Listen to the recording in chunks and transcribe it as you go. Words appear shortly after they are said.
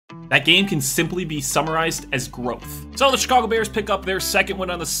That game can simply be summarized as growth. So the Chicago Bears pick up their second win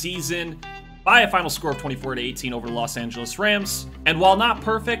on the season by a final score of 24-18 over the Los Angeles Rams. And while not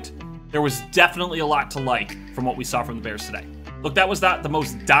perfect, there was definitely a lot to like from what we saw from the Bears today. Look, that was not the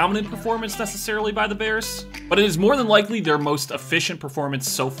most dominant performance necessarily by the Bears, but it is more than likely their most efficient performance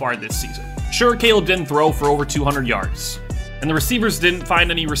so far this season. Sure, Caleb didn't throw for over 200 yards, and the receivers didn't find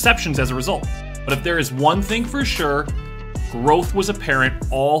any receptions as a result. But if there is one thing for sure, growth was apparent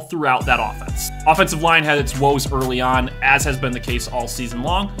all throughout that offense. Offensive line had its woes early on, as has been the case all season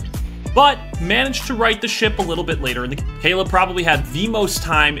long, but managed to right the ship a little bit later in the game. Caleb probably had the most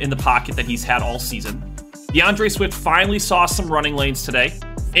time in the pocket that he's had all season. DeAndre Swift finally saw some running lanes today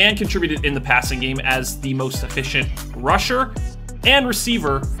and contributed in the passing game as the most efficient rusher and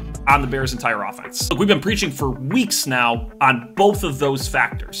receiver on the Bears' entire offense. Look, we've been preaching for weeks now on both of those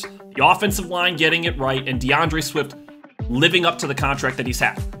factors. The offensive line getting it right and DeAndre Swift living up to the contract that he's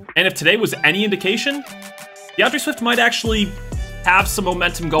had. And if today was any indication, DeAndre Swift might actually have some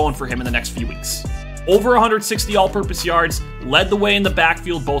momentum going for him in the next few weeks. Over 160 all-purpose yards, led the way in the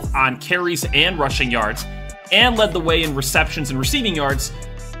backfield both on carries and rushing yards, and led the way in receptions and receiving yards.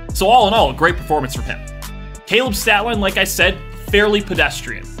 So all in all, a great performance from him. Caleb's stat line, like I said, fairly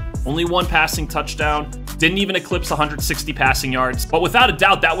pedestrian. Only one passing touchdown, didn't even eclipse 160 passing yards, but without a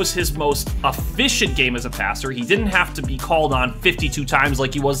doubt, that was his most efficient game as a passer. He didn't have to be called on 52 times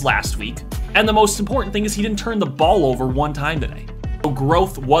like he was last week. And the most important thing is he didn't turn the ball over one time today. So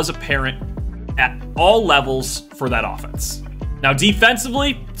growth was apparent at all levels for that offense. Now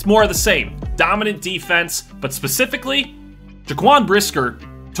defensively, it's more of the same. Dominant defense, but specifically, Jaquan Brisker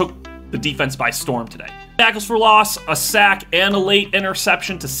took the defense by storm today. Tackles for loss, a sack, and a late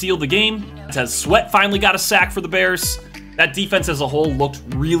interception to seal the game. As Sweat finally got a sack for the Bears, that defense as a whole looked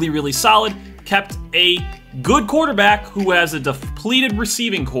really, really solid. Kept a good quarterback who has a depleted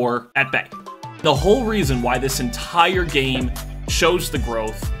receiving core at bay. The whole reason why this entire game shows the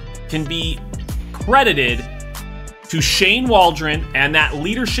growth can be credited to Shane Waldron and that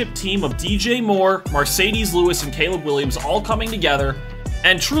leadership team of DJ Moore, Mercedes Lewis, and Caleb Williams all coming together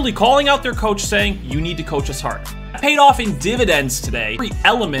and truly calling out their coach saying, you need to coach us hard. That paid off in dividends today. Every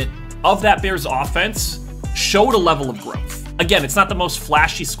element of that Bears offense showed a level of growth. Again, it's not the most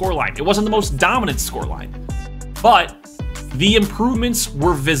flashy scoreline. It wasn't the most dominant scoreline, but the improvements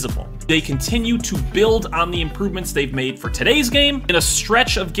were visible. They continue to build on the improvements they've made for today's game in a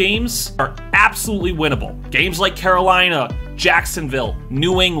stretch of games are absolutely winnable. Games like Carolina, Jacksonville,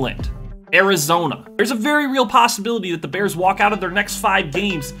 New England, Arizona. There's a very real possibility that the Bears walk out of their next 5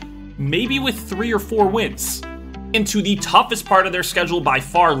 games maybe with 3 or 4 wins. Into the toughest part of their schedule by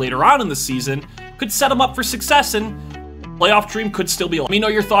far later on in the season could set them up for success, and playoff dream could still be alive. Let me know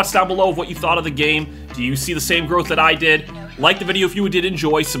your thoughts down below of what you thought of the game. Do you see the same growth that I did? Like the video if you did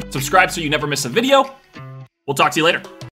enjoy. Subscribe so you never miss a video. We'll talk to you later.